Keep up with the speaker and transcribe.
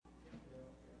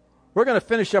We're going to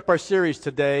finish up our series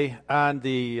today on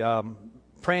the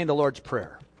praying the Lord's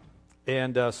Prayer.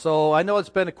 And so I know it's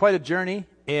been quite a journey,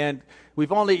 and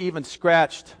we've only even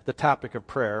scratched the topic of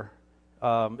prayer.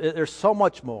 There's so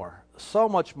much more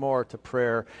to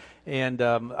prayer. And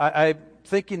I'm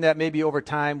thinking that maybe over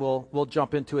time we'll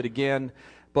jump into it again.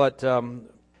 But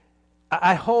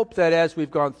I hope that as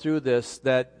we've gone through this,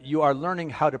 that you are learning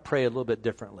how to pray a little bit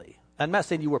differently. I'm not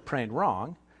saying you were praying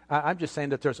wrong. I'm just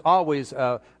saying that there's always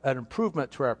an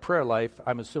improvement to our prayer life,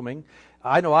 I'm assuming.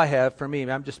 I know I have, for me.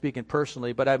 I'm just speaking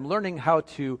personally. But I'm learning how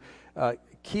to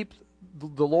keep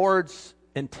the Lord's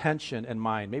intention in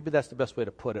mind. Maybe that's the best way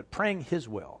to put it. Praying His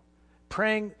will.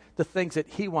 Praying the things that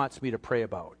He wants me to pray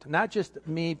about. Not just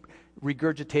me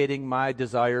regurgitating my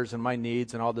desires and my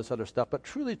needs and all this other stuff, but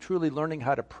truly, truly learning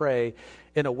how to pray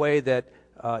in a way that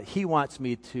He wants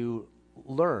me to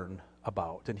learn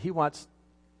about. And He wants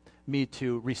me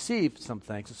to receive some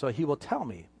things, and so He will tell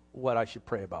me what I should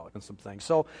pray about and some things.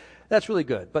 So that's really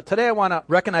good. But today I want to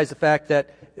recognize the fact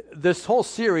that this whole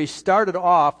series started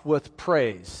off with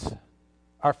praise.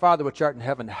 Our Father which art in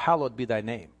heaven, hallowed be thy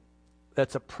name.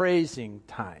 That's a praising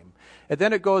time. And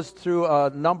then it goes through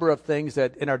a number of things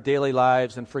that in our daily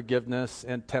lives, and forgiveness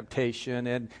and temptation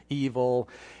and evil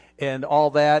and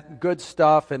all that good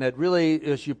stuff. And it really,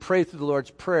 as you pray through the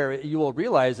Lord's Prayer, you will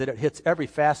realize that it hits every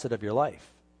facet of your life.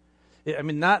 I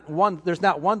mean, there's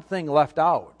not one thing left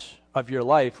out of your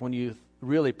life when you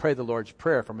really pray the Lord's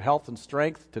Prayer, from health and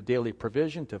strength to daily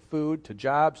provision to food to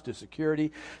jobs to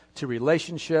security to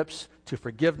relationships to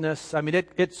forgiveness. I mean,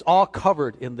 it's all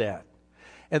covered in that.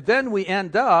 And then we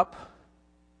end up,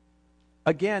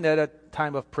 again, at a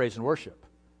time of praise and worship.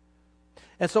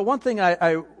 And so one thing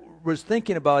I was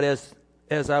thinking about as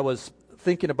I was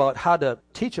thinking about how to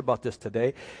teach about this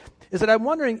today is that I'm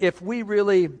wondering if we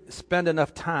really spend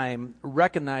enough time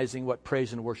recognizing what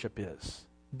praise and worship is.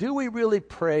 Do we really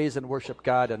praise and worship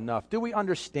God enough? Do we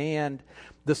understand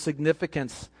the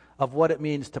significance of what it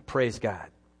means to praise God?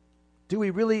 Do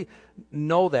we really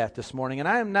know that this morning? And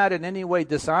I am not in any way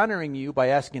dishonoring you by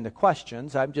asking the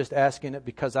questions. I'm just asking it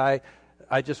because I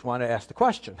just want to ask the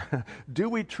question. Do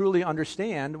we truly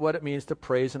understand what it means to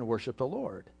praise and worship the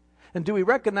Lord? And do we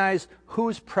recognize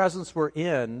whose presence we're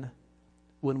in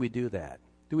when we do that?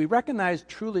 Do we recognize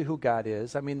truly who God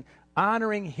is? I mean,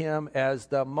 honoring Him as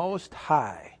the Most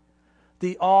High,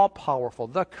 the All-Powerful,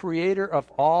 the Creator of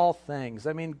all things.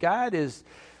 I mean, God is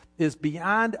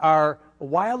beyond our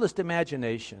wildest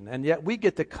imagination, and yet we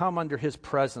get to come under His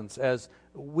presence as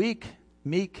weak,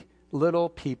 meek little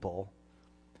people.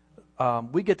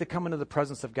 We get to come into the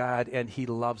presence of God, and He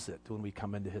loves it when we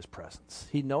come into His presence.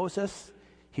 He knows us.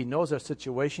 He knows our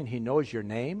situation. He knows your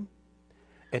name,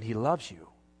 and He loves you.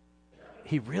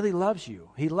 He really loves you.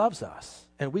 He loves us,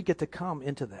 and we get to come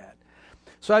into that.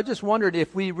 So I just wondered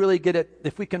if we really get it,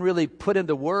 if we can really put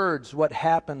into words what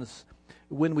happens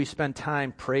when we spend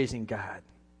time praising God.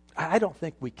 I don't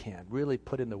think we can really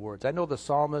put into words. I know the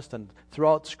psalmist, and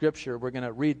throughout Scripture, we're going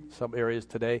to read some areas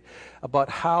today about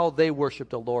how they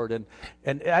worshiped the Lord,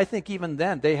 and I think even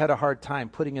then they had a hard time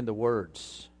putting into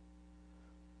words.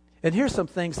 And here's some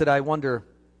things that I wonder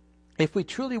if we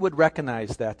truly would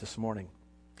recognize that this morning.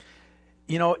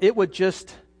 You know,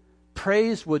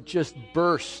 praise would just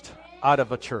burst out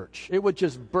of a church. It would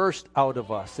just burst out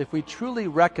of us. If we truly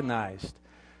recognized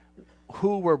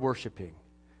who we're worshiping,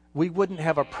 we wouldn't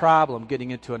have a problem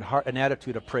getting into an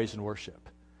attitude of praise and worship.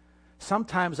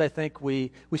 Sometimes I think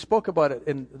we spoke about it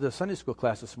in the Sunday school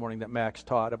class this morning that Max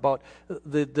taught, about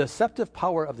the deceptive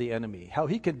power of the enemy, how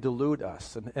he can delude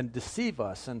us and deceive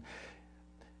us. And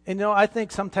you know, I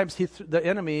think sometimes the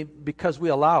enemy, because we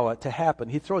allow it to happen,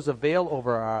 he throws a veil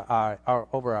over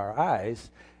our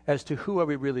eyes as to who are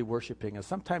we really worshiping. And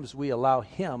sometimes we allow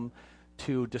him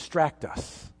to distract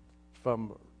us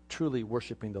from truly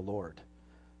worshiping the Lord.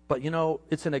 But you know,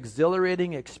 it's an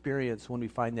exhilarating experience when we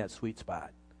find that sweet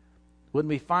spot. When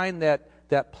we find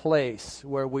that place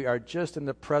where we are just in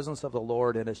the presence of the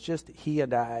Lord, and it's just He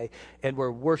and I, and we're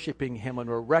worshiping Him, and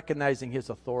we're recognizing His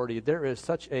authority, there is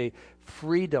such a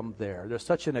freedom there. There's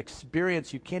such an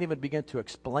experience, you can't even begin to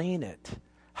explain it,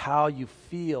 how you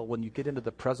feel when you get into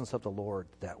the presence of the Lord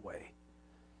that way.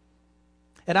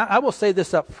 And I will say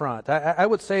this up front. I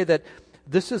would say that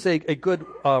this is a good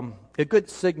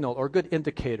signal or good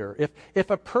indicator. If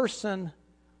a person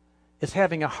is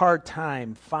having a hard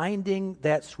time finding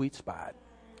that sweet spot,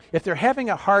 if they're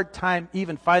having a hard time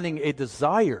even finding a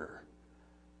desire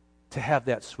to have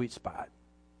that sweet spot,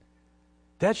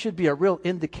 that should be a real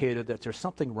indicator that there's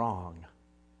something wrong.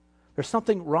 There's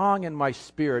something wrong in my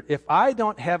spirit if I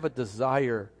don't have a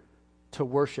desire to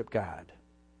worship God.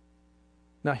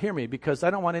 Now hear me, because I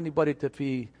don't want anybody to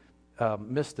be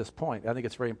miss this point. I think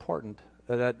it's very important.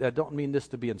 I don't mean this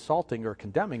to be insulting or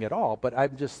condemning at all, but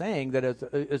I'm just saying that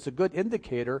it's a good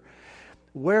indicator.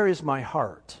 Where is my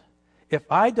heart? If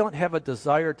I don't have a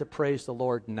desire to praise the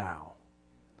Lord now,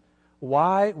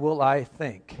 why will I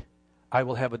think I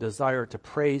will have a desire to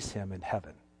praise Him in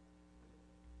heaven?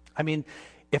 I mean,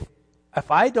 if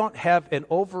I don't have an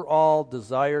overall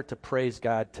desire to praise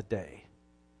God today,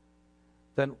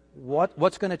 then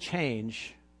what's going to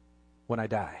change when I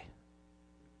die?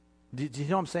 Do you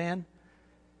know what I'm saying?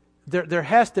 There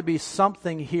has to be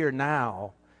something here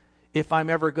now if I'm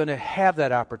ever going to have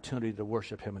that opportunity to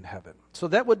worship Him in heaven. So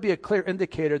that would be a clear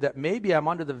indicator that maybe I'm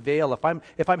under the veil.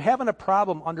 If I'm having a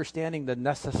problem understanding the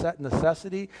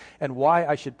necessity and why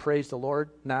I should praise the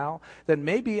Lord now, then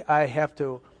maybe I have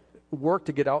to work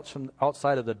to get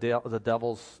outside of the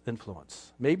devil's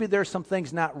influence. Maybe there's some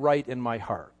things not right in my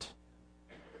heart.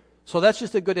 So that's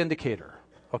just a good indicator,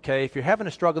 okay? If you're having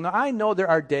a struggle, now I know there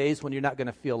are days when you're not going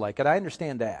to feel like it. I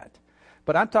understand that.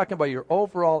 But I'm talking about your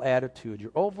overall attitude,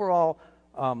 your overall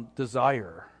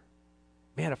desire.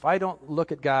 Man, if I don't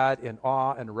look at God in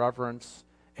awe and reverence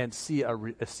and see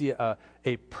a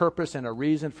purpose and a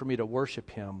reason for me to worship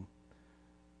Him,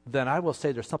 then I will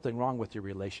say there's something wrong with your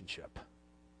relationship.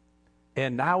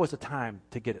 And now is the time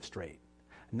to get it straight.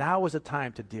 Now is the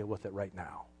time to deal with it right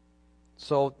now.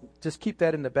 So just keep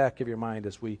that in the back of your mind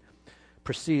as we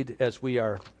proceed, as we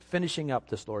are finishing up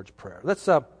this Lord's Prayer. Let's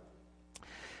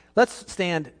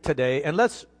stand today and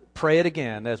let's pray it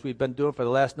again as we've been doing for the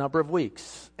last number of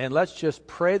weeks. And let's just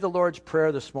pray the Lord's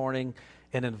Prayer this morning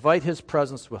and invite His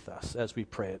presence with us as we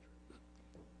pray it.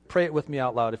 Pray it with me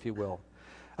out loud if you will.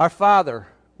 Our Father,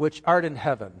 which art in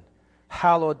heaven,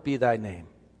 hallowed be thy name.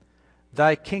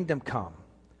 Thy kingdom come,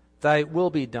 thy will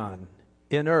be done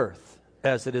in earth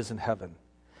as it is in heaven.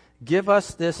 Give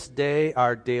us this day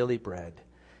our daily bread,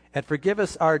 and forgive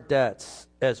us our debts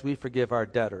as we forgive our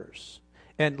debtors.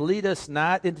 And lead us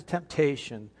not into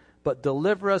temptation, but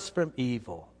deliver us from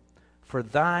evil. For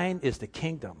thine is the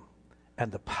kingdom,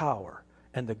 and the power,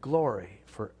 and the glory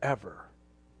forever.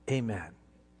 Amen.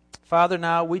 Father,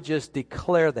 now we just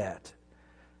declare that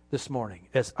this morning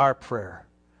as our prayer.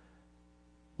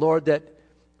 Lord, that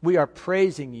we are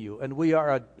praising you and we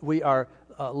are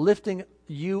lifting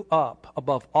you up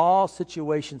above all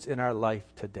situations in our life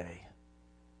today.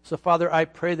 So, Father, I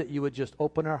pray that you would just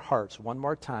open our hearts one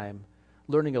more time,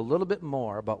 learning a little bit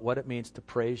more about what it means to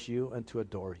praise you and to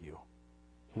adore you.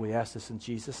 We ask this in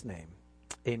Jesus' name.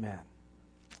 Amen.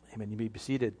 Amen. You may be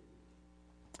seated.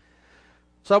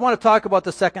 So I want to talk about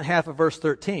the second half of verse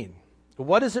 13.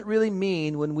 What does it really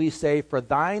mean when we say, for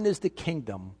thine is the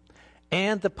kingdom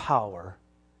and the power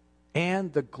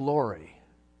and the glory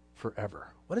forever?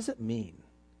 What does it mean?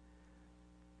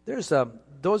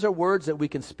 Those are words that we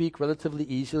can speak relatively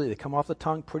easily. They come off the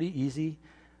tongue pretty easy.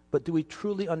 But do we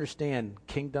truly understand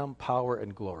kingdom, power,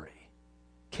 and glory?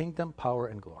 Kingdom, power,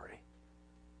 and glory.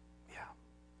 Yeah.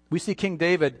 We see King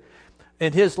David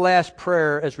in his last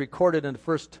prayer as recorded in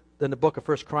the book of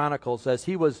 1 Chronicles, as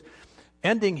he was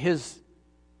ending his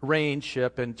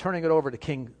reignship and turning it over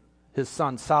to his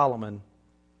son Solomon.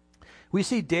 We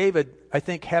see David, I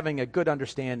think, having a good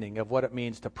understanding of what it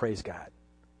means to praise God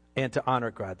and to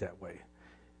honor God that way.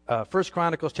 1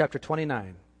 Chronicles chapter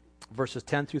 29, verses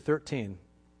 10 through 13.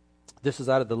 This is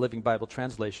out of the Living Bible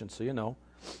translation, so you know.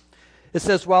 It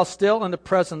says, while still in the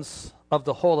presence of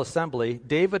the whole assembly,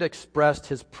 David expressed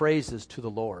his praises to the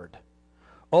Lord.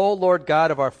 O Lord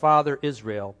God of our father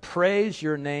Israel, praise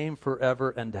your name forever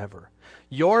and ever.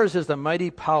 Yours is the mighty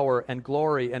power and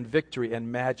glory and victory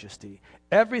and majesty.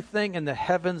 Everything in the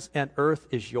heavens and earth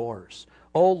is yours,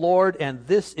 O Lord, and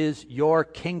this is your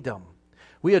kingdom.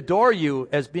 We adore you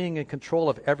as being in control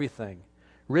of everything.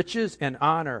 Riches and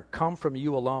honor come from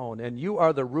you alone, and you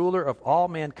are the ruler of all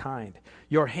mankind.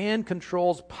 Your hand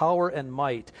controls power and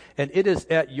might, and it is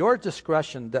at your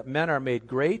discretion that men are made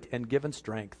great and given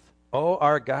strength. O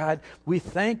our God, we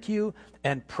thank you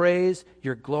and praise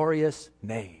your glorious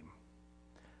name.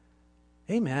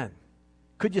 Amen.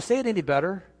 Could you say it any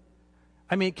better?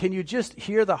 I mean, can you just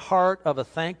hear the heart of a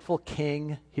thankful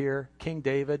king here, King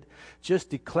David, just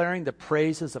declaring the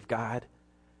praises of God?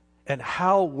 And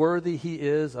how worthy he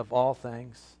is of all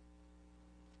things.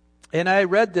 And I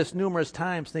read this numerous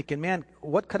times thinking, man,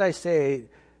 what could I say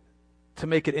to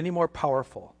make it any more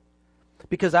powerful?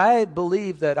 Because I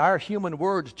believe that our human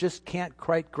words just can't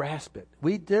quite grasp it.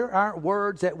 There aren't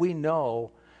words that we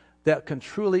know that can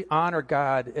truly honor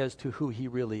God as to who he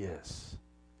really is.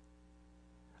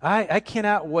 I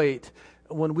cannot wait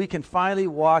when we can finally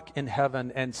walk in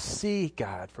heaven and see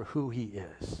God for who he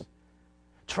is.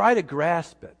 Try to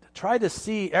grasp it. try to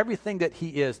see everything that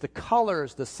he is, the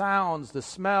colors, the sounds, the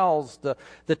smells,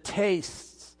 the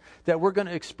tastes that we're going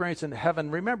to experience in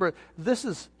heaven. Remember,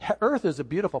 earth is a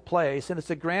beautiful place, and it's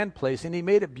a grand place, and he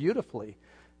made it beautifully.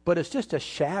 But it's just a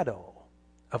shadow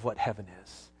of what heaven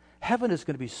is. Heaven is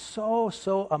going to be so,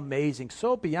 so amazing,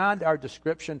 so beyond our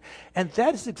description. And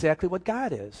that is exactly what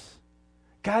God is.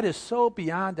 God is so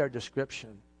beyond our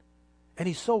description. And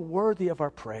he's so worthy of our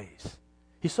praise.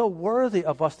 He's so worthy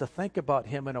of us to think about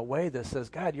him in a way that says,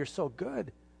 God, you're so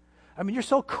good. I mean, you're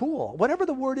so cool. Whatever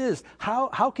the word is,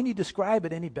 how can you describe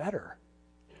it any better?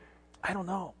 I don't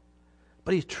know.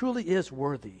 But he truly is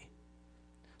worthy.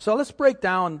 So let's break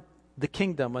down the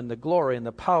kingdom and the glory and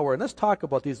the power. And let's talk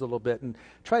about these a little bit and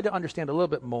try to understand a little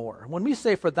bit more. When we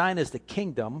say, for thine is the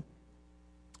kingdom,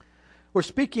 we're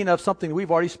speaking of something we've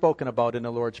already spoken about in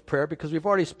the Lord's Prayer, because we've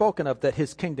already spoken of that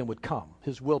his kingdom would come,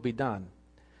 his will be done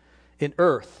in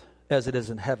earth as it is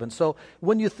in heaven. So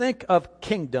when you think of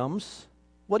kingdoms,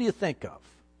 what do you think of?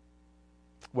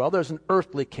 Well, there's an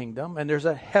earthly kingdom and there's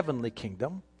a heavenly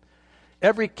kingdom.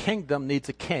 Every kingdom needs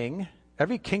a king.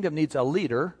 Every kingdom needs a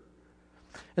leader.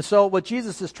 And so what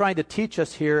Jesus is trying to teach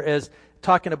us here is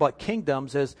talking about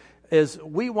kingdoms is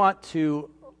we want to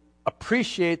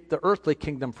appreciate the earthly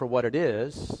kingdom for what it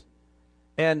is.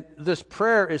 And this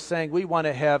prayer is saying we want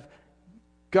to have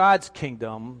God's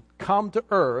kingdom come to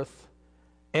earth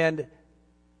and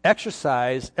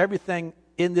exercise everything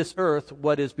in this earth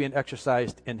what is being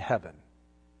exercised in heaven.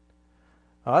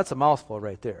 Now, that's a mouthful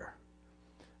right there.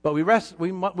 But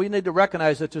we need to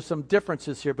recognize that there's some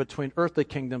differences here between earthly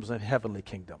kingdoms and heavenly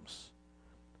kingdoms.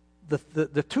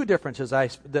 The two differences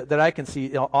that I can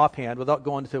see offhand, without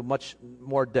going into much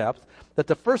more depth, that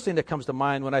the first thing that comes to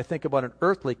mind when I think about an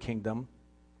earthly kingdom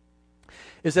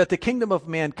is that the kingdom of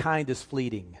mankind is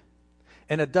fleeting,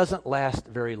 and it doesn't last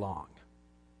very long.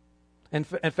 In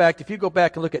fact, if you go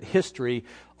back and look at history,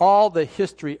 all the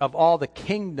history of all the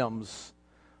kingdoms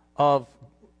of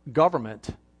government,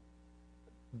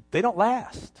 they don't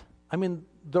last. I mean,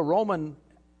 the Roman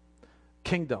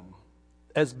kingdom,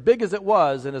 as big as it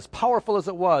was and as powerful as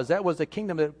it was, that was a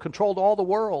kingdom that controlled all the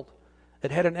world.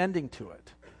 It had an ending to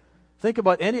it. Think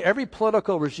about every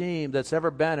political regime that's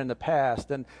ever been in the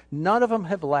past, and none of them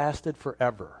have lasted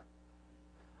forever.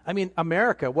 I mean,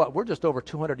 America, we're just over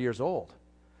 200 years old,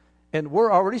 and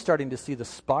we're already starting to see the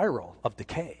spiral of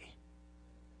decay.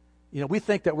 We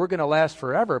think that we're going to last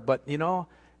forever, but,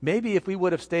 maybe if we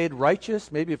would have stayed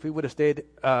righteous, maybe if we would have stayed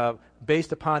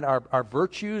based upon our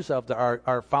virtues of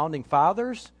our founding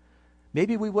fathers,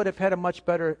 maybe we would have had a much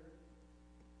better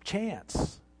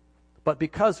chance. But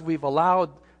because we've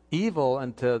allowed evil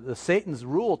and to the Satan's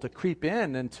rule to creep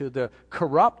in and to the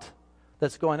corrupt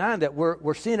that's going on, that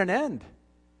we're seeing an end.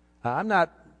 I'm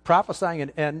not prophesying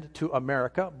an end to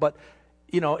America, but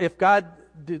if God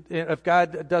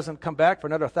doesn't come back for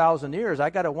another 1,000 years, I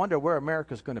got to wonder where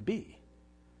America's going to be.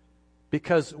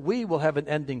 Because we will have an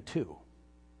ending too.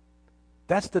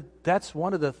 That's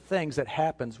one of the things that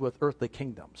happens with earthly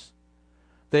kingdoms.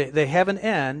 They have an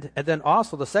end, and then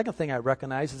also the second thing I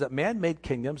recognize is that man-made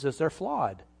kingdoms they're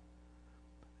flawed.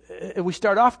 We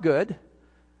start off good,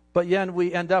 but then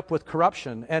we end up with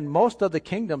corruption. And most of the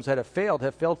kingdoms that have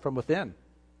failed from within.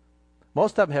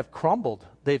 Most of them have crumbled.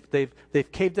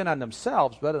 They've caved in on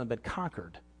themselves rather than been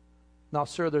conquered. Now,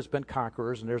 sure, there's been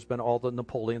conquerors, and there's been all the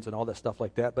Napoleons and all that stuff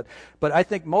like that. But I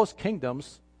think most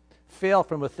kingdoms fail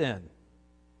from within.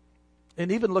 And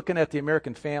even looking at the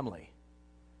American family,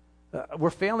 we're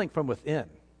failing from within.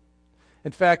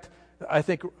 In fact, I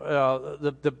think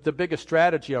the biggest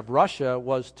strategy of Russia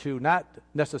was to not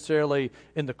necessarily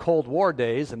in the Cold War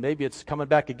days, and maybe it's coming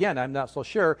back again, I'm not so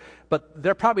sure, but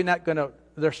they're probably not going to,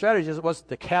 their strategy wasn't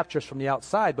to capture us from the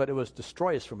outside, but it was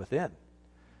destroy us from within.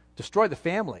 Destroy the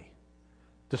family.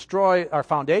 Destroy our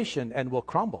foundation, and we'll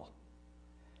crumble.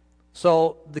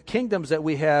 So the kingdoms that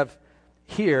we have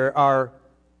here are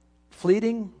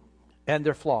fleeting and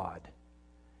they're flawed.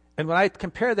 And when I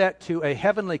compare that to a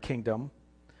heavenly kingdom,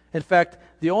 in fact,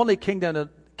 the only kingdom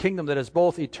that is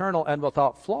both eternal and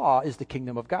without flaw is the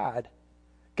kingdom of God.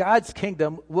 God's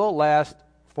kingdom will last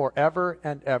forever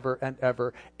and ever and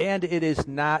ever, and it is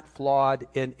not flawed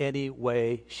in any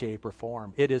way, shape, or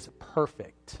form. It is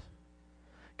perfect.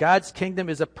 God's kingdom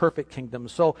is a perfect kingdom.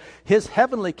 So his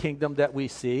heavenly kingdom that we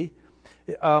see,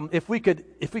 if we could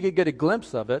get a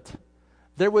glimpse of it,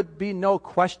 there would be no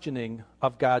questioning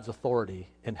of God's authority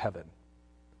in heaven.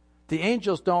 The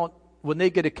angels don't, when they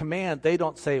get a command, they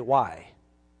don't say why.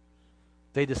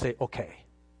 They just say, okay.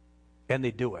 And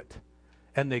they do it.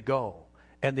 And they go.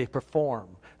 And they perform.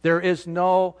 There is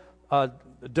no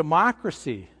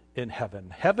democracy in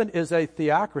heaven. Heaven is a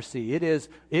theocracy. It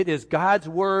is God's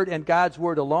word and God's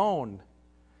word alone.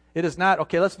 It is not,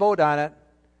 okay, let's vote on it.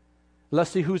 Let's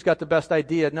see who's got the best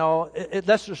idea. No,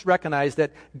 let's just recognize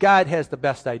that God has the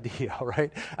best idea,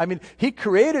 right? I mean, he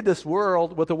created this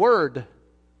world with a word.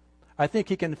 I think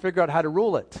he can figure out how to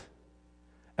rule it.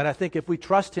 And I think if we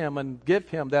trust him and give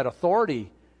him that authority,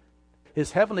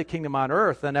 his heavenly kingdom on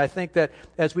earth, and I think that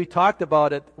as we talked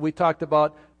about it, we talked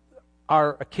about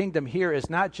our kingdom here is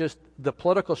not just the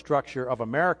political structure of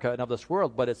America and of this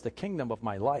world, but it's the kingdom of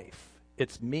my life.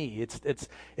 It's me.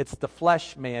 It's the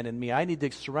flesh man in me. I need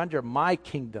to surrender my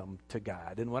kingdom to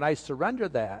God. And when I surrender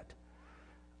that,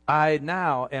 I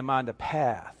now am on the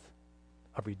path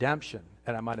of redemption,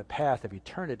 and I'm on the path of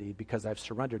eternity because I've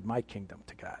surrendered my kingdom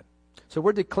to God. So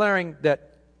we're declaring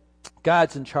that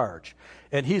God's in charge,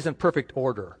 and he's in perfect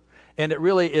order. And it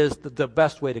really is the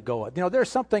best way to go. You know, there's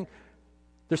something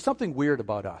weird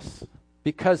about us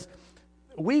because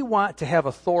we want to have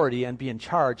authority and be in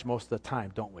charge most of the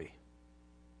time, don't we?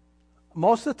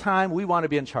 Most of the time, we want to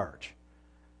be in charge.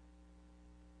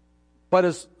 But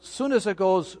as soon as it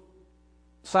goes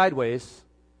sideways,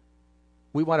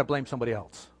 we want to blame somebody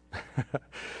else.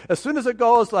 As soon as it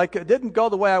goes like it didn't go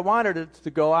the way I wanted it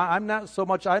to go, I'm not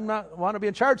want to be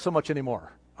in charge so much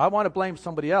anymore. I want to blame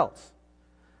somebody else.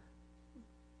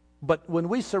 But when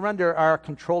we surrender our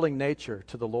controlling nature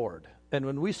to the Lord, and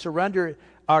when we surrender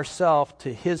ourselves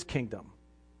to his kingdom,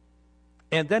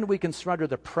 and then we can surrender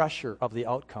the pressure of the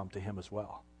outcome to him as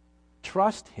well.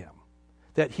 Trust him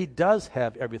that he does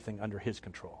have everything under his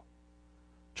control.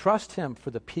 Trust him for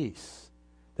the peace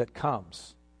that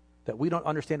comes, that we don't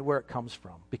understand where it comes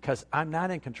from, because I'm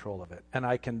not in control of it. And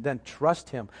I can then trust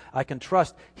him. I can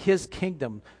trust his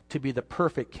kingdom to be the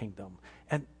perfect kingdom.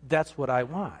 And that's what I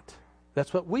want.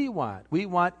 That's what we want. We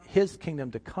want his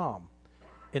kingdom to come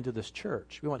into this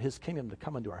church. We want his kingdom to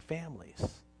come into our families,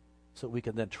 so we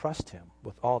can then trust him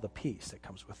with all the peace that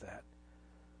comes with that.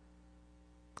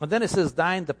 And then it says,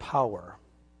 thine the power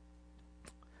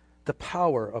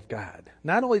of God.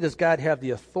 Not only does God have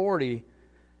the authority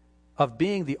of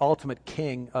being the ultimate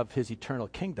king of his eternal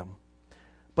kingdom,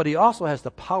 but he also has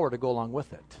the power to go along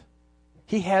with it.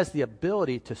 He has the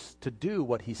ability to do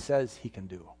what he says he can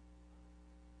do.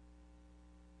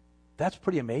 That's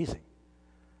pretty amazing.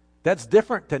 That's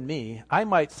different than me. I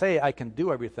might say I can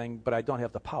do everything, but I don't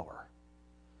have the power.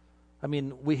 I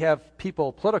mean, we have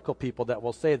people, political people, that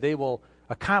will say they will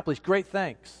accomplish great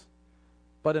things,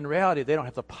 but in reality, they don't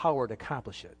have the power to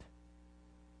accomplish it.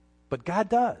 But God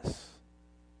does.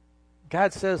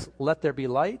 God says, let there be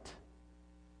light.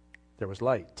 There was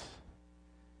light.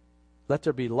 Let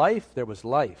there be life. There was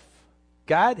life.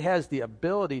 God has the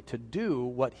ability to do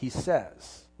what he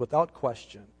says without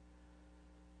question.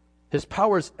 His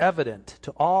power is evident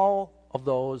to all of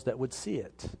those that would see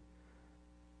it.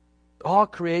 All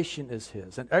creation is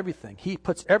his and everything. He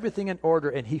puts everything in order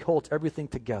and he holds everything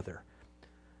together.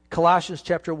 Colossians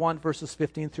chapter 1, verses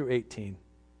 15 through 18.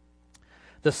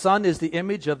 The Son is the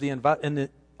image of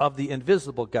the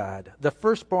invisible God, the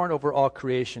firstborn over all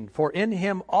creation. For in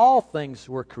him all things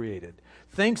were created,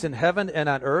 things in heaven and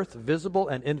on earth, visible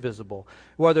and invisible,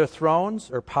 whether thrones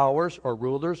or powers or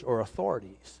rulers or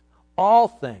authorities. All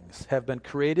things have been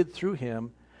created through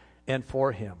him and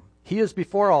for him. He is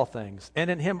before all things, and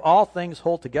in him all things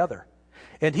hold together.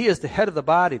 And he is the head of the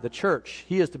body, the church.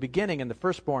 He is the beginning and the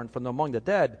firstborn from among the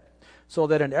dead, so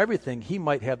that in everything he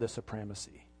might have the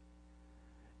supremacy.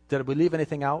 Did we leave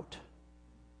anything out?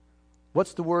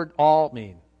 What's the word all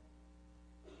mean?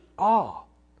 All.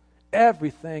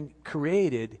 Everything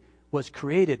created was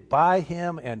created by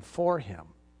him and for him,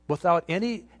 without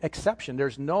any exception.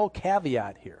 There's no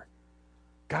caveat here.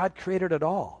 God created it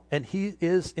all, and he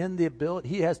is in the ability,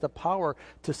 he has the power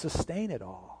to sustain it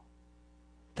all.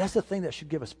 That's the thing that should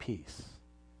give us peace.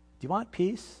 Do you want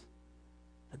peace?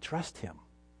 Then trust him.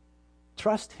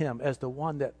 Trust him as the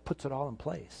one that puts it all in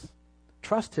place.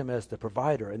 Trust him as the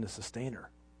provider and the sustainer.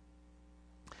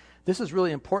 This is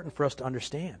really important for us to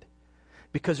understand,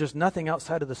 because there's nothing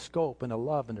outside of the scope and the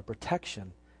love and the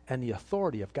protection and the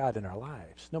authority of God in our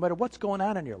lives. No matter what's going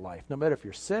on in your life, no matter if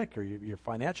you're sick or your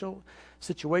financial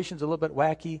situation's a little bit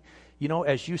wacky, you know,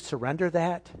 as you surrender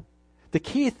that, the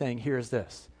key thing here is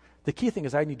this. The key thing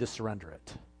is I need to surrender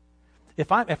it.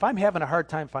 If I'm having a hard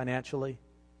time financially,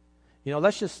 you know,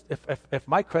 let's just, if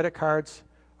my credit cards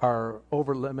are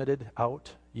over limited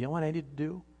out, you know what I need to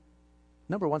do?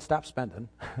 Number one, stop spending.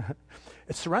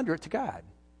 Surrender it to God.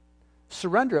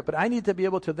 Surrender it, but I need to be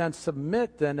able to then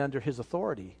submit then under his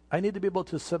authority. I need to be able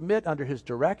to submit under his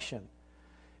direction.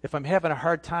 If I'm having a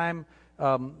hard time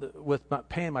with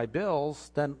paying my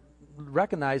bills, then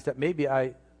recognize that maybe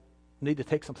I need to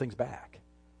take some things back.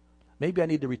 Maybe I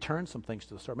need to return some things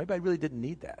to the store. Maybe I really didn't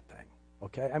need that thing.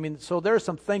 Okay? I mean, so there are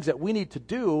some things that we need to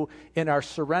do in our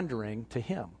surrendering to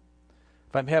Him.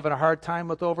 If I'm having a hard time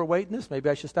with overweightness, maybe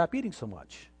I should stop eating so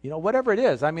much. Whatever it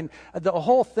is. I mean, the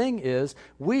whole thing is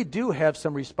we do have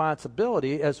some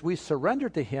responsibility as we surrender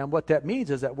to Him. What that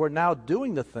means is that we're now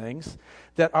doing the things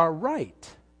that are right.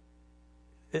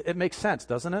 It makes sense,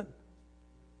 doesn't it?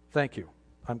 Thank you.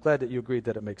 I'm glad that you agreed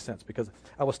that it makes sense, because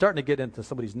I was starting to get into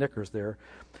somebody's knickers there,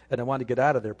 and I wanted to get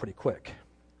out of there pretty quick.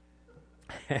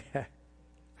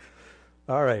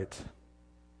 All right.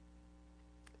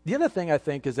 The other thing I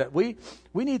think is that we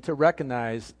need to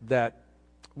recognize that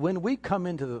when we come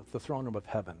into the throne room of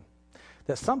heaven,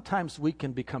 that sometimes we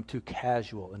can become too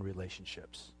casual in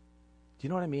relationships. Do you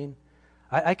know what I mean?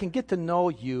 I can get to know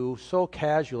you so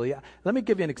casually. Let me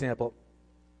give you an example.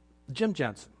 Jim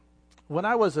Jensen. When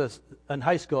I was in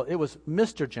high school, it was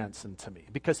Mr. Jensen to me,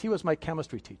 because he was my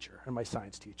chemistry teacher and my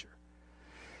science teacher.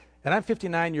 And I'm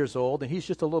 59 years old, and he's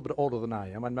just a little bit older than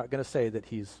I am. I'm not going to say that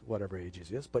he's whatever age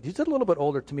he is, but he's a little bit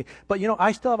older to me. But,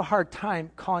 I still have a hard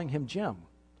time calling him Jim,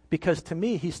 because to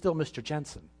me, he's still Mr.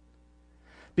 Jensen.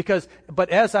 But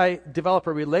as I develop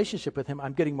a relationship with him,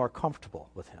 I'm getting more comfortable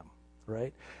with him,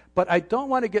 right? But I don't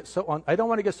want to get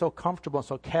so comfortable and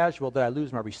so casual that I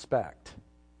lose my respect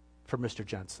for Mr.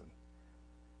 Jensen.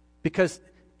 Because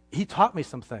he taught me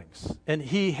some things, and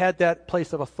he had that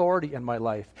place of authority in my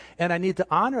life, and I need to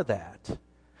honor that.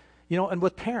 And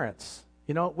with parents,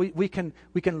 we can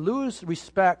lose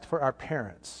respect for our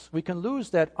parents. We can lose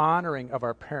that honoring of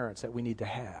our parents that we need to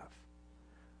have.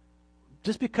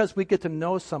 Just because we get to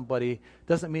know somebody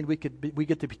doesn't mean we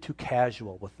get to be too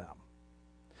casual with them.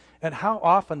 And how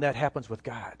often that happens with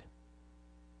God.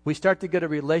 We start to get a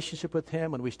relationship with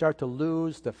Him, and we start to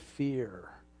lose the fear,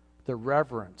 the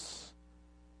reverence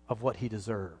of what He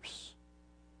deserves.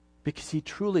 Because He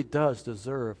truly does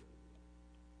deserve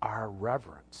our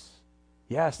reverence.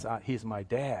 Yes, He's my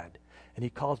dad, and He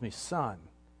calls me son.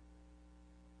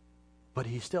 But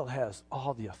He still has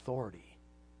all the authority.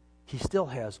 He still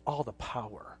has all the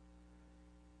power.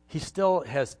 He still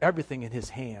has everything in His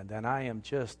hand, and I am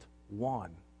just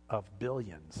one of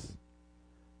billions.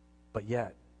 But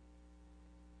yet,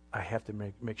 I have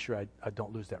to make sure I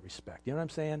don't lose that respect. You know what I'm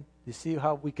saying? You see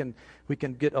how we can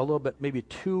get a little bit maybe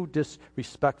too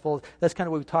disrespectful? That's kind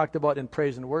of what we talked about in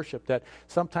praise and worship, that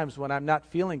sometimes when I'm not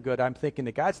feeling good, I'm thinking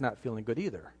that God's not feeling good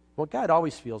either. Well, God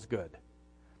always feels good.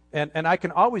 And I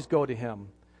can always go to Him,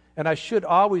 and I should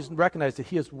always recognize that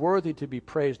He is worthy to be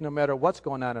praised no matter what's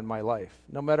going on in my life.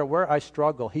 No matter where I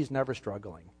struggle, He's never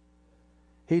struggling.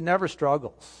 He never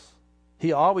struggles.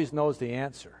 He always knows the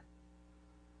answer.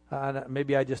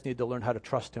 Maybe I just need to learn how to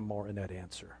trust Him more in that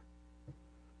answer.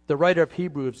 The writer of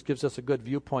Hebrews gives us a good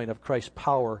viewpoint of Christ's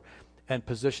power and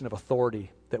position of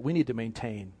authority that we need to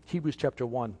maintain. Hebrews chapter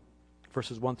 1,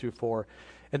 verses 1 through 4.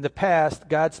 In the past,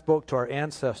 God spoke to our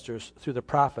ancestors through the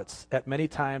prophets at many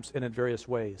times and in various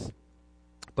ways.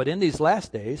 But in these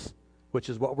last days, which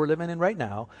is what we're living in right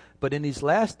now, but in these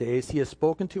last days He has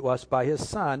spoken to us by His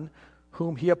Son,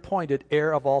 whom He appointed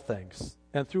heir of all things.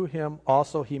 And through Him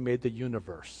also He made the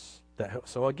universe.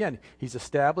 So again, He's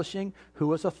establishing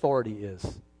who His authority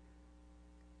is.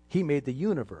 He made the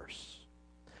universe.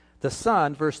 The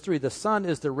Son, verse 3, the Son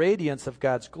is the radiance of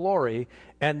God's glory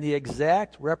and the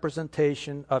exact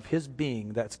representation of His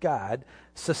being, that's God,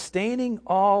 sustaining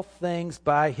all things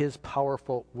by His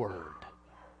powerful word.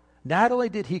 Not only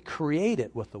did He create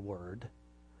it with the word,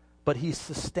 but He's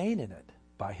sustaining it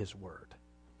by His word.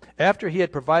 After He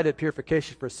had provided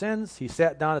purification for sins, He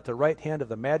sat down at the right hand of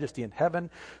the Majesty in heaven.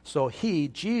 So He,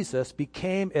 Jesus,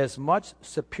 became as much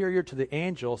superior to the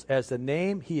angels as the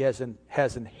name He has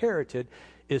inherited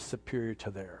is superior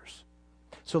to theirs.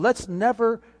 So let's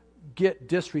never get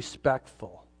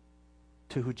disrespectful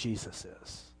to who Jesus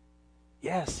is.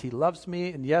 Yes, He loves me,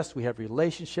 and yes, we have a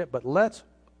relationship, but let's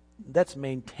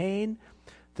maintain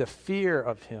the fear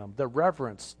of Him, the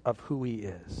reverence of who He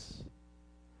is.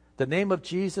 The name of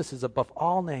Jesus is above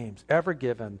all names ever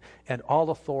given, and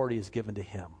all authority is given to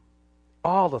Him.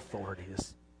 All authority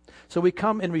is. So we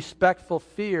come in respectful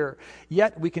fear,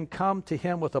 yet we can come to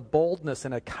Him with a boldness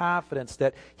and a confidence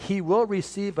that He will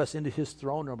receive us into His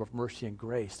throne room of mercy and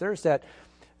grace. There's that,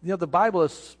 the Bible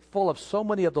is full of so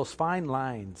many of those fine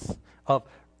lines of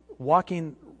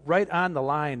walking right on the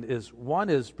line. One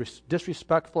is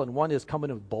disrespectful and one is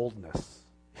coming with boldness.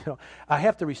 I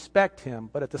have to respect Him,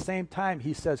 but at the same time,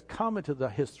 He says, come into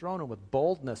His throne room with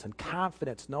boldness and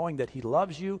confidence, knowing that He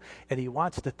loves you and He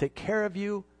wants to take care of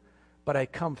you, but I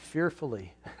come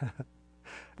fearfully.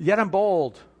 Yet I'm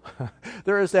bold.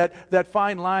 There is that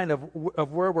fine line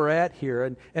of where we're at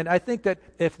here. And I think that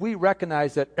if we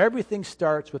recognize that everything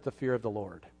starts with the fear of the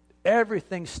Lord.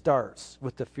 Everything starts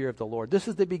with the fear of the Lord. This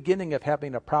is the beginning of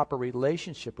having a proper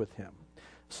relationship with Him.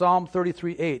 Psalm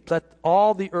 33:8, let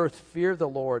all the earth fear the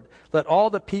Lord. Let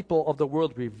all the people of the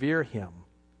world revere Him.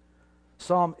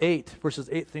 Psalm 8, verses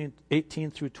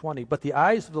 18 through 20. But the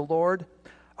eyes of the Lord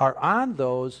are on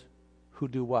those who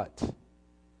do what?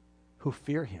 Who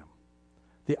fear Him.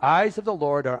 The eyes of the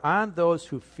Lord are on those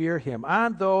who fear Him,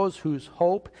 on those whose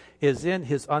hope is in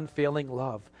His unfailing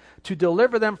love, to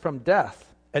deliver them from death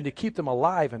and to keep them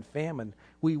alive in famine.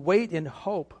 We wait in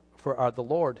hope for the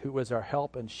Lord, who is our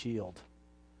help and shield.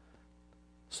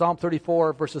 Psalm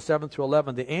 34, verses 7 through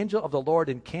 11. The angel of the Lord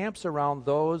encamps around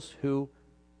those who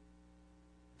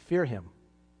fear Him,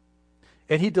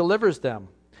 and He delivers them.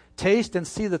 Taste and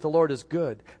see that the Lord is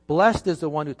good. Blessed is the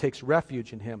one who takes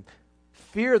refuge in Him.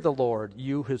 Fear the Lord,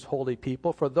 you His holy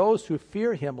people, for those who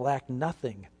fear Him lack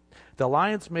nothing. The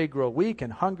lions may grow weak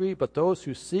and hungry, but those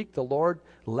who seek the Lord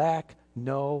lack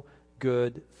no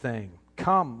good thing.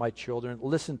 Come, my children,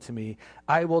 listen to me.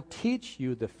 I will teach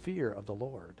you the fear of the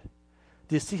Lord.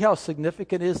 Do you see how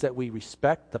significant it is that we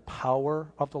respect the power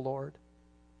of the Lord?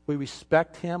 We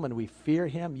respect Him and we fear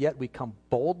Him, yet we come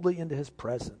boldly into His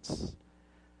presence.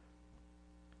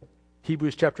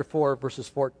 Hebrews chapter 4, verses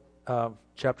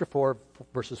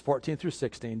 14 through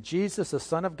 16. Jesus, the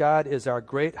Son of God, is our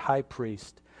great high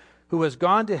priest, who has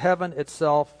gone to heaven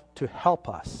itself to help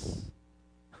us.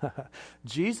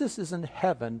 Jesus is in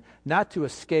heaven not to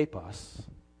escape us,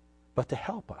 but to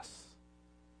help us.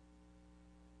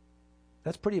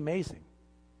 That's pretty amazing.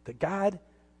 That God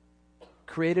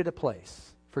created a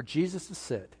place for Jesus to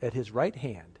sit at His right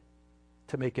hand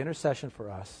to make intercession for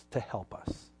us, to help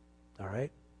us. All right?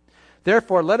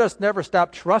 Therefore, let us never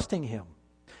stop trusting Him.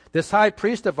 This high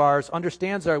priest of ours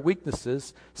understands our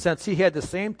weaknesses, since He had the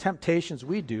same temptations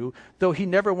we do, though He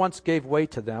never once gave way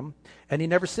to them, and He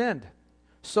never sinned.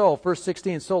 So, verse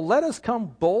 16, so let us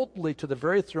come boldly to the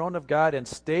very throne of God and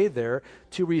stay there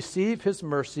to receive His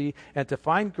mercy and to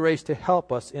find grace to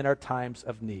help us in our times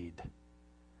of need.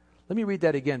 Let me read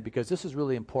that again, because this is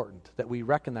really important, that we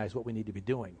recognize what we need to be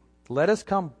doing. Let us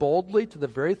come boldly to the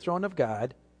very throne of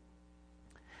God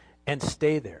and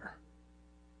stay there.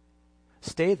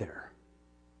 Stay there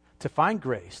to find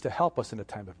grace to help us in a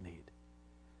time of need.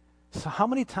 So how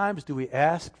many times do we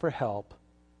ask for help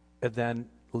and then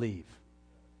leave?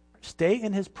 Stay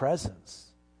in His presence.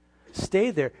 Stay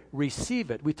there.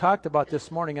 Receive it. We talked about this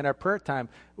morning in our prayer time.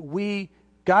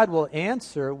 God will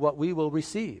answer what we will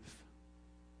receive.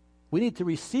 We need to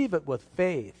receive it with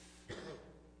faith,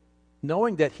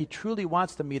 knowing that He truly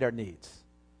wants to meet our needs.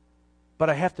 But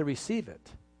I have to receive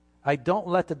it. I don't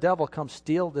let the devil come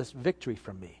steal this victory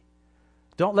from me.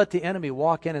 Don't let the enemy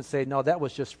walk in and say, no, that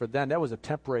was just for them. That was a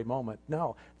temporary moment.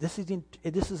 No, this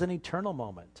is an eternal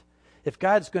moment. If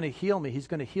God's going to heal me, He's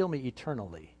going to heal me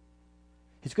eternally.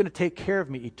 He's going to take care of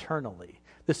me eternally.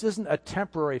 This isn't a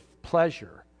temporary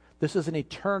pleasure. This is an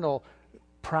eternal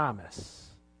promise.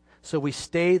 So we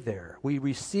stay there. We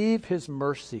receive His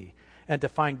mercy and to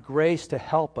find grace to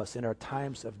help us in our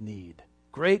times of need.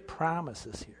 Great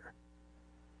promises here.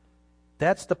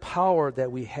 That's the power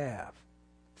that we have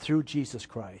through Jesus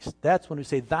Christ. That's when we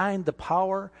say, thine the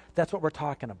power, that's what we're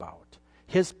talking about.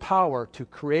 His power to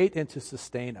create and to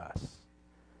sustain us.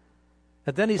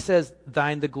 And then He says,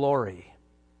 thine the glory.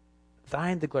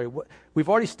 Thine the glory. We've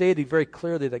already stated very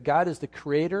clearly that God is the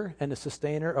creator and the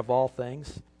sustainer of all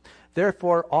things.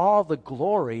 Therefore, all the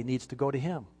glory needs to go to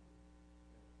Him.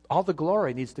 All the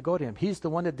glory needs to go to Him. He's the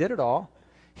one that did it all.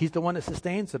 He's the one that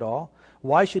sustains it all.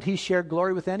 Why should He share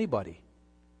glory with anybody?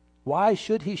 Why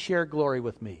should He share glory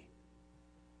with me?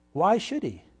 Why should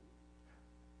He?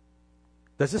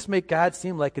 Does this make God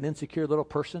seem like an insecure little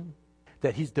person?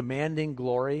 That He's demanding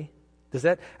glory? Does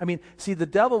that, see, the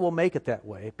devil will make it that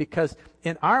way because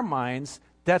in our minds,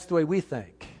 that's the way we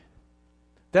think.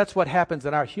 That's what happens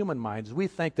in our human minds. We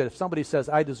think that if somebody says,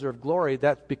 I deserve glory,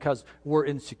 that's because we're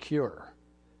insecure.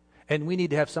 And we need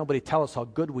to have somebody tell us how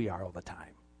good we are all the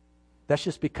time. That's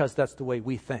just because that's the way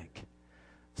we think.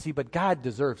 See, but God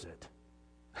deserves it.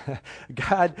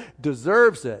 God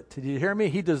deserves it. Did you hear me?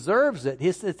 He deserves it.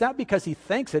 It's not because He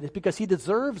thinks it. It's because He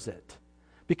deserves it.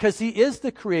 Because He is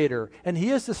the creator and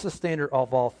He is the sustainer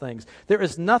of all things. There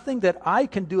is nothing that I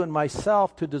can do in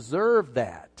myself to deserve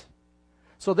that.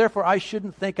 So therefore, I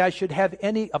shouldn't think I should have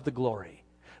any of the glory.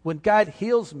 When God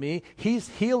heals me, He's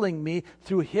healing me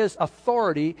through His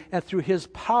authority and through His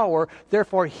power.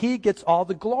 Therefore, He gets all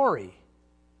the glory.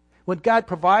 When God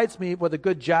provides me with a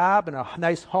good job and a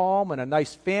nice home and a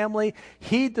nice family,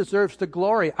 He deserves the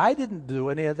glory. I didn't do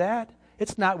any of that.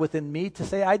 It's not within me to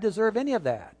say I deserve any of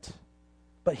that.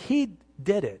 But He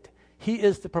did it. He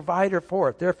is the provider for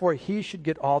it. Therefore, He should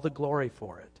get all the glory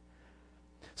for it.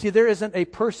 See, there isn't a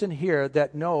person here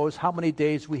that knows how many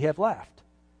days we have left.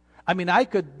 I mean,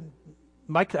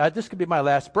 this could be my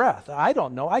last breath. I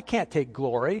don't know. I can't take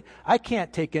glory. I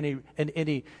can't take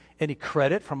any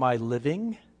credit for my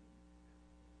living.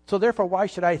 So therefore, why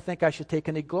should I think I should take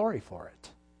any glory for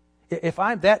it? If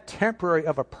I'm that temporary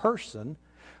of a person,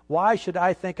 why should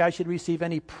I think I should receive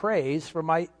any praise for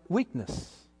my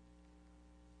weakness?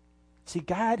 See,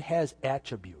 God has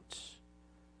attributes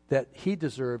that He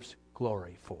deserves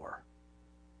glory for.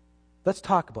 Let's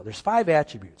talk about it. There's 5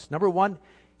 attributes. Number 1,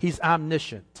 He's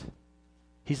omniscient.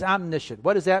 He's omniscient.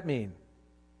 What does that mean?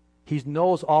 He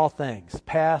knows all things,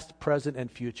 past, present, and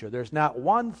future. There's not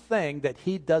one thing that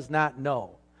He does not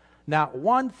know. Not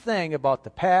one thing about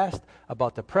the past,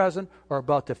 about the present, or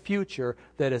about the future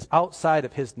that is outside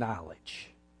of His knowledge.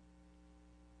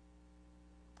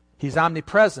 He's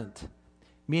omnipresent,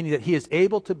 meaning that He is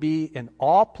able to be in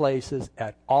all places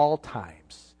at all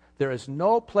times. There is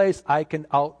no place I can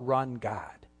outrun God.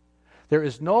 There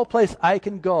is no place I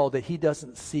can go that He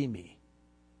doesn't see me,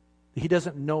 that He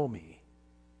doesn't know me.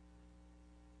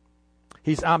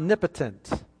 He's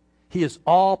omnipotent. He is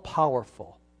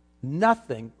all-powerful.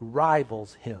 Nothing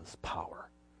rivals His power.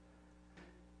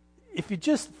 If you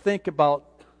just think about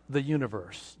the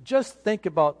universe, just think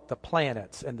about the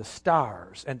planets and the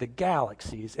stars and the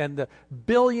galaxies and the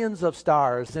billions of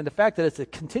stars and the fact that it's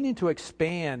continuing to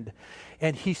expand,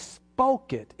 and He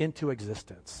spoke it into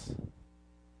existence.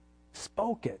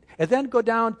 Spoke it. And then go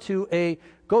down to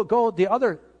go the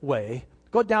other way.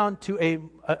 Go down to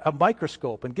a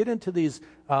microscope and get into these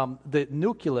the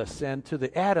nucleus and to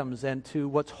the atoms and to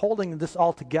what's holding this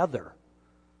all together.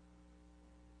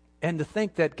 And to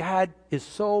think that God is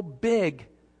so big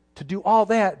to do all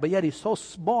that, but yet He's so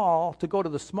small to go to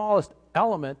the smallest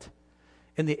element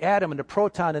in the atom and the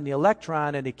proton and the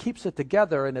electron, and He keeps it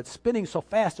together, and it's spinning so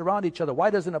fast around each other. Why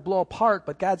doesn't it blow apart?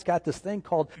 But God's got this thing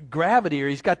called gravity, or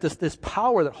He's got this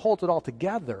power that holds it all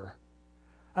together.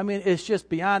 I mean, it's just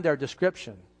beyond our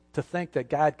description to think that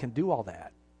God can do all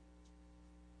that.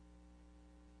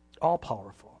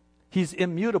 All-powerful. He's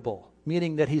immutable,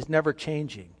 meaning that He's never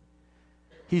changing.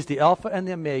 He's the Alpha and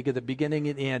the Omega, the beginning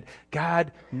and the end.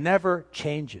 God never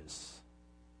changes.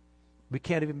 We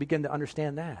can't even begin to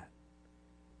understand that.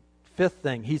 5th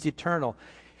thing, He's eternal.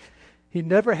 He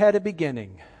never had a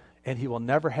beginning, and He will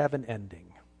never have an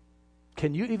ending.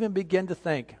 Can you even begin to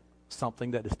think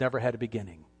something that has never had a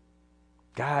beginning?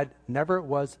 God never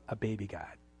was a baby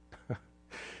God.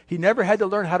 He never had to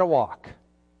learn how to walk.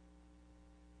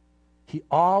 He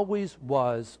always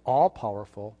was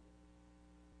all-powerful,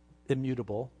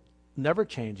 immutable, never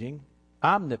changing,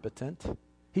 omnipotent.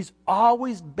 He's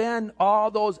always been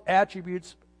all those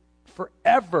attributes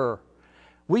forever.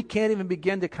 We can't even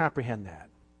begin to comprehend that.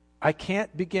 I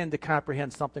can't begin to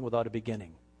comprehend something without a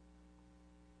beginning.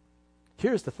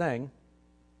 Here's the thing.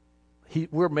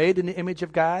 We're made in the image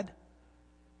of God.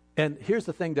 And here's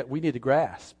the thing that we need to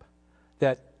grasp,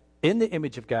 that in the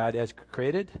image of God as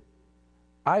created,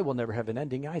 I will never have an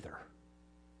ending either.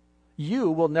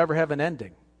 You will never have an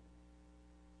ending.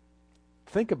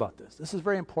 Think about this. This is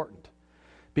very important,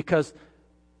 because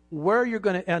where you're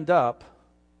going to end up,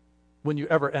 when you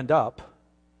ever end up,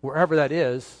 wherever that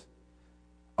is,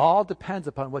 all depends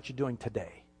upon what you're doing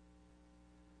today.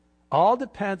 All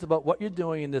depends about what you're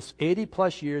doing in this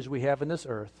 80-plus years we have in this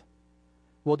earth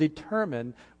will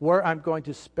determine where I'm going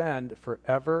to spend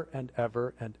forever and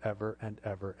ever and ever and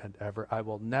ever and ever. I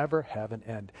will never have an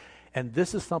end. And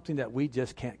this is something that we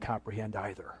just can't comprehend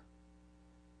either.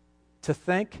 To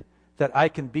think that I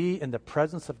can be in the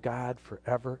presence of God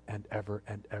forever and ever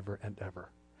and ever and ever.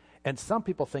 And some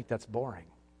people think that's boring.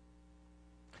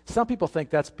 Some people think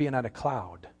that's being on a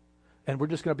cloud, and we're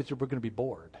going to be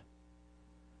bored.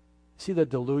 See the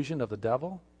delusion of the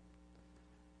devil?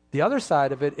 The other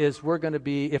side of it is we're going to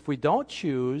be, if we don't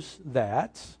choose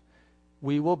that,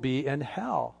 we will be in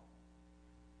hell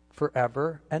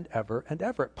forever and ever and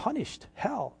ever. Punished,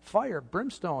 hell, fire,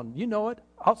 brimstone, you know it,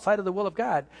 outside of the will of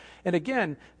God. And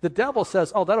again, the devil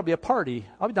says, oh, that'll be a party.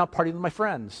 I'll be down partying with my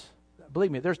friends.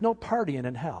 Believe me, there's no partying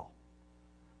in hell.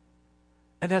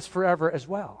 And that's forever as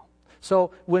well.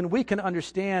 So when we can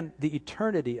understand the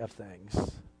eternity of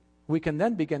things, we can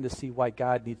then begin to see why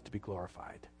God needs to be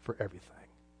glorified for everything.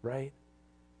 Right?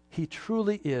 He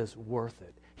truly is worth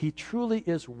it. He truly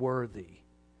is worthy.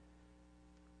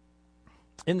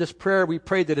 In this prayer, we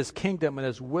prayed that His kingdom and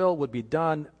His will would be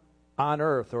done on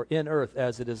earth or in earth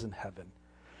as it is in heaven.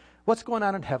 What's going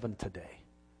on in heaven today?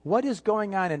 What is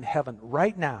going on in heaven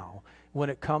right now when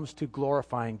it comes to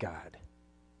glorifying God?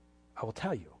 I will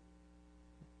tell you.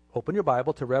 Open your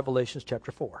Bible to Revelation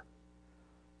chapter 4,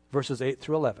 verses 8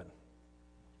 through 11.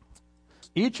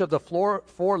 Each of the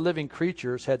four living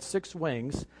creatures had 6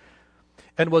 wings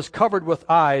and was covered with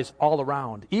eyes all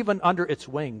around, even under its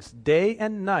wings. Day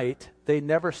and night they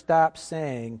never stopped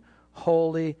saying,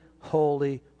 "Holy,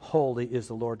 holy, holy is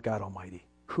the Lord God Almighty,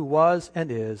 who was and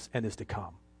is to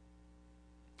come."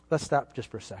 Let's stop just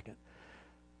for a second.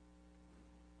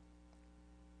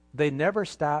 They never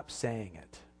stopped saying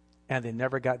it, and they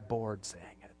never got bored saying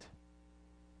it.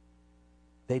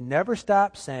 They never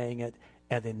stopped saying it,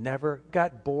 and they never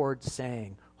got bored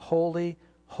saying, "Holy,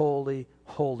 holy,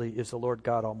 holy is the Lord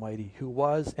God Almighty, who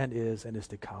was and is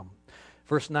to come."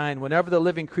 Verse 9, whenever the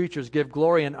living creatures give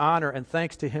glory and honor and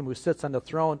thanks to him who sits on the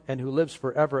throne and who lives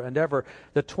forever and ever,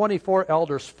 the 24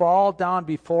 elders fall down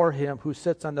before him who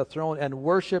sits on the throne and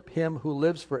worship him who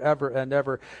lives forever and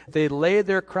ever. They lay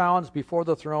their crowns before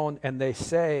the throne and they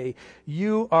say,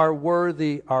 "You are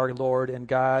worthy, our Lord and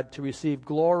God, to receive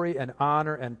glory and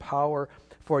honor and power,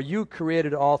 for you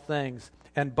created all things,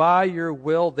 and by your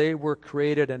will they were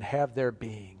created and have their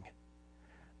being."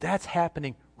 That's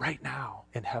happening right now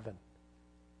in heaven.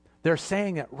 They're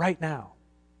saying it right now.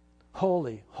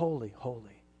 Holy, holy,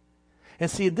 holy. And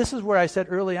see, this is where I said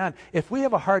early on, if we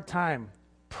have a hard time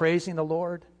praising the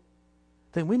Lord,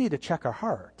 then we need to check our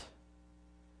heart.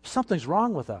 Something's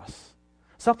wrong with us.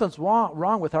 Something's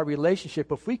wrong with our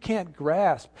relationship. If we can't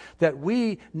grasp that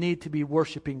we need to be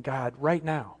worshiping God right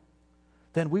now,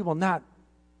 then we will not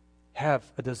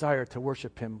have a desire to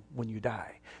worship him when you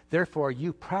die. Therefore,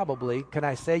 you probably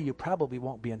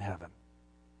won't be in heaven.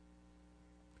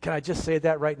 Can I just say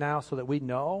that right now so that we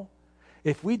know?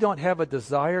 If we don't have a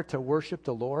desire to worship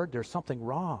the Lord, there's something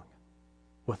wrong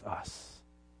with us.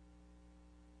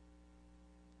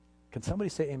 Can somebody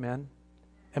say amen?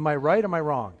 Am I right or am I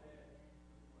wrong?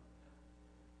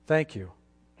 Thank you.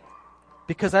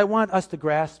 Because I want us to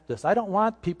grasp this. I don't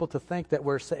want people to think that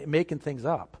we're making things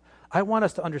up. I want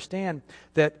us to understand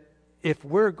that if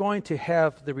we're going to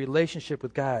have the relationship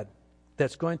with God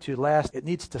that's going to last, it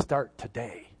needs to start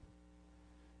today.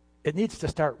 It needs to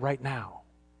start right now.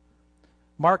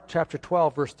 Mark chapter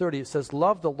 12, verse 30, it says,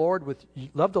 love the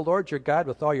Lord your God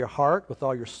with all your heart, with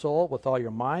all your soul, with all your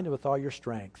mind, and with all your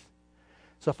strength.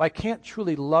 So if I can't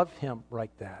truly love him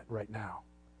like that right now,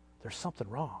 there's something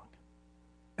wrong.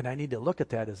 And I need to look at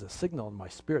that as a signal in my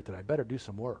spirit that I better do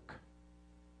some work.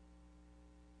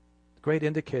 Great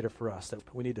indicator for us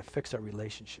that we need to fix our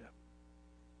relationship.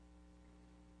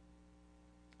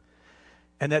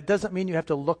 And that doesn't mean you have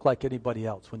to look like anybody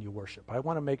else when you worship. I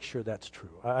want to make sure that's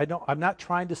true. I'm not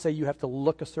trying to say you have to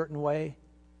look a certain way,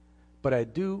 but I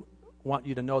do want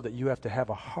you to know that you have to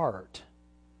have a heart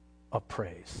of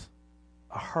praise,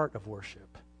 a heart of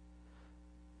worship.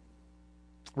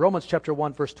 Romans chapter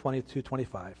 1, verse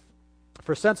 22-25.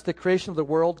 For since the creation of the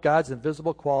world, God's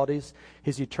invisible qualities,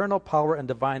 his eternal power and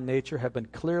divine nature have been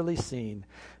clearly seen,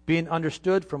 being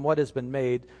understood from what has been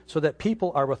made, so that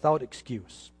people are without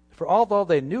excuse. For although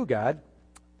they knew God,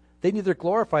 they neither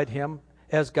glorified him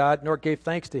as God nor gave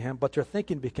thanks to him, but their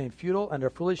thinking became futile and their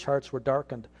foolish hearts were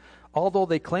darkened. Although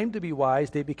they claimed to be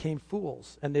wise, they became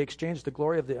fools, and they exchanged the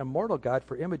glory of the immortal God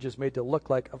for images made to look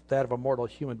like that of a mortal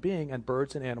human being and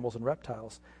birds and animals and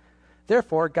reptiles.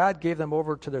 Therefore, God gave them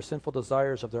over to their sinful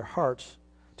desires of their hearts,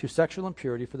 to sexual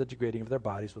impurity for the degrading of their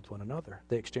bodies with one another.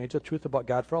 They exchanged the truth about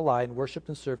God for a lie and worshipped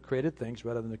and served created things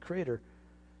rather than the Creator,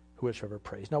 who is forever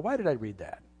praised. Now, why did I read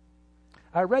that?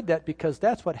 I read that because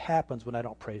that's what happens when I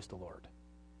don't praise the Lord.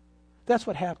 That's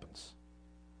what happens.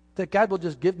 That God will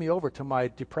just give me over to my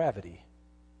depravity.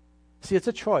 See, it's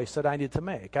a choice that I need to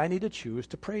make. I need to choose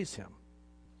to praise him.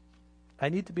 I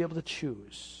need to be able to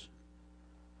choose.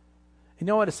 You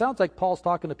know what? It sounds like Paul's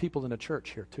talking to people in the church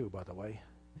here too, by the way.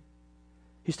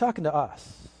 He's talking to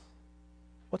us.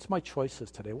 What's my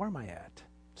choices today? Where am I at?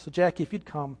 So Jackie, if you'd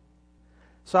come.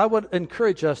 So I would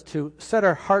encourage us to set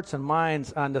our hearts and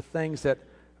minds on the things that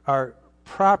are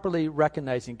properly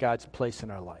recognizing God's place in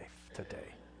our life today.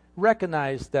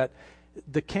 Recognize that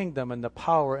the kingdom and the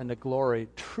power and the glory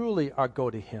truly go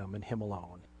to him and him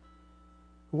alone.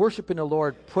 Worshiping the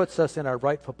Lord puts us in our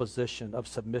rightful position of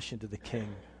submission to the King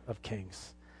of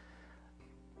Kings.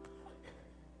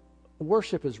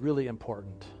 Worship is really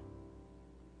important.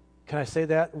 Can I say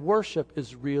that? Worship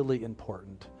is really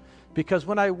important. Because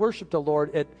when I worship the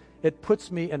Lord, it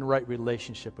puts me in right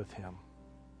relationship with him.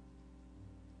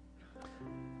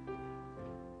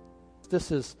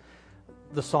 This is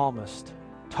the psalmist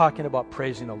talking about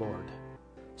praising the Lord.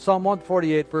 Psalm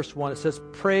 148, verse 1, it says,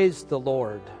 praise the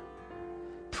Lord.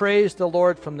 Praise the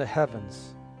Lord from the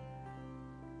heavens.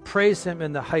 Praise him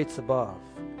in the heights above.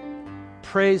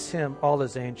 Praise him, all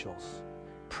his angels.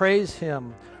 Praise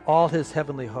him, all his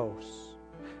heavenly hosts.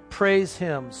 Praise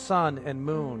him, sun and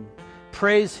moon.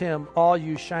 Praise him, all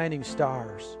you shining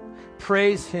stars.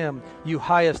 Praise him, you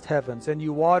highest heavens, and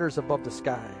you waters above the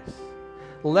skies.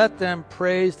 Let them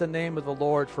praise the name of the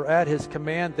Lord, for at his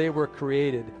command they were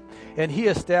created, and he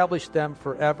established them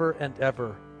forever and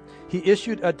ever. He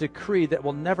issued a decree that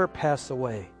will never pass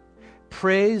away.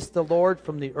 Praise the Lord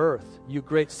from the earth, you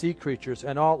great sea creatures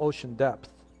and all ocean depth.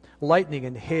 Lightning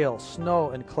and hail, snow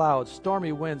and clouds,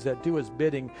 stormy winds that do his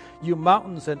bidding, you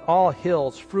mountains and all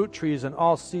hills, fruit trees and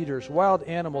all cedars, wild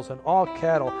animals and all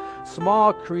cattle,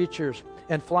 small creatures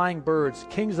and flying birds,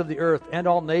 kings of the earth and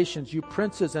all nations, you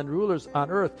princes and rulers on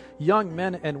earth, young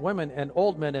men and women and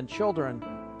old men and children.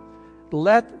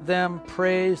 Let them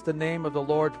praise the name of the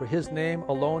Lord, for his name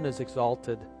alone is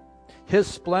exalted. His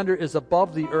splendor is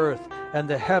above the earth and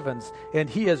the heavens, and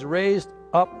he has raised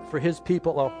up for his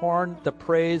people a horn, the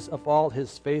praise of all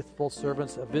his faithful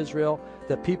servants of Israel,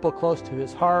 the people close to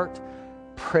his heart.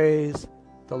 Praise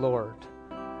the Lord.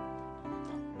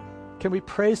 Can we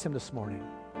praise him this morning?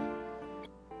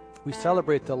 We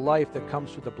celebrate the life that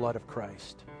comes through the blood of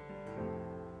Christ.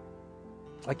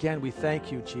 Again, we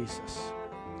thank you, Jesus.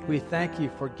 We thank you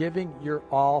for giving your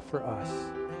all for us.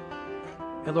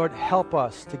 And Lord, help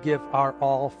us to give our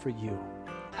all for you.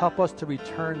 Help us to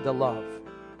return the love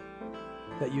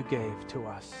that you gave to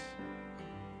us.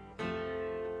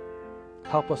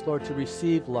 Help us, Lord, to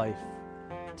receive life,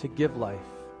 to give life.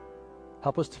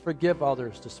 Help us to forgive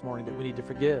others this morning that we need to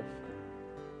forgive.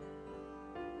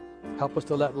 Help us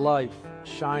to let life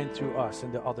shine through us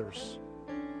into others.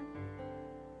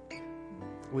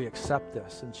 We accept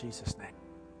this in Jesus' name.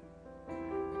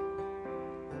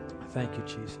 Thank you,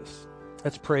 Jesus.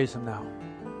 Let's praise him now.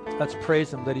 Let's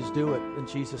praise him that he's do it in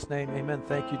Jesus' name. Amen.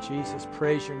 Thank you, Jesus.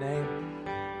 Praise your name.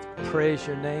 Praise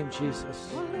your name, Jesus.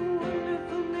 What a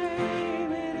wonderful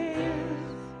name it is.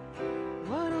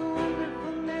 What a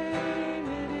wonderful name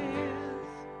it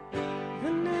is.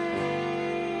 The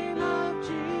name of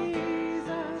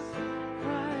Jesus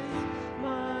Christ,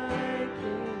 my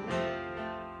King.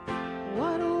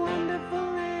 What a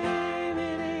wonderful name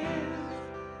it is.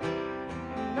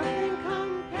 Nothing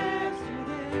compares to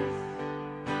this.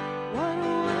 What a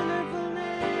wonderful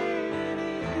name it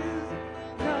is.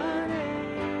 The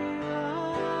name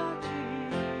of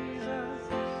Jesus.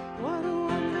 What a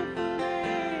wonderful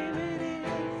name it is.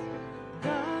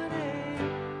 The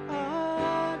name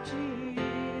of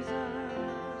Jesus.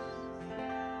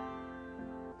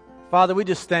 Father, we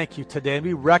just thank you today, and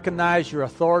we recognize your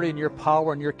authority and your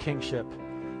power and your kingship.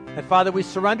 And Father, we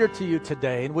surrender to you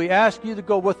today, and we ask you to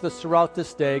go with us throughout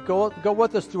this day. Go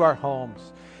with us through our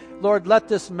homes. Lord, let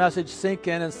this message sink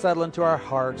in and settle into our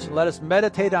hearts. Let us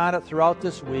meditate on it throughout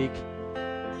this week.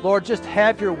 Lord, just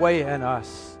have your way in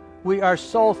us. We are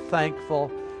so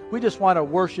thankful. We just want to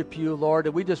worship you, Lord,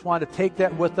 and we just want to take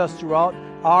that with us throughout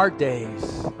our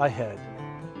days ahead.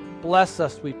 Bless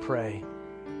us, we pray,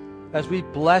 as we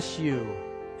bless you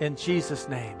in Jesus'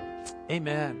 name.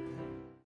 Amen.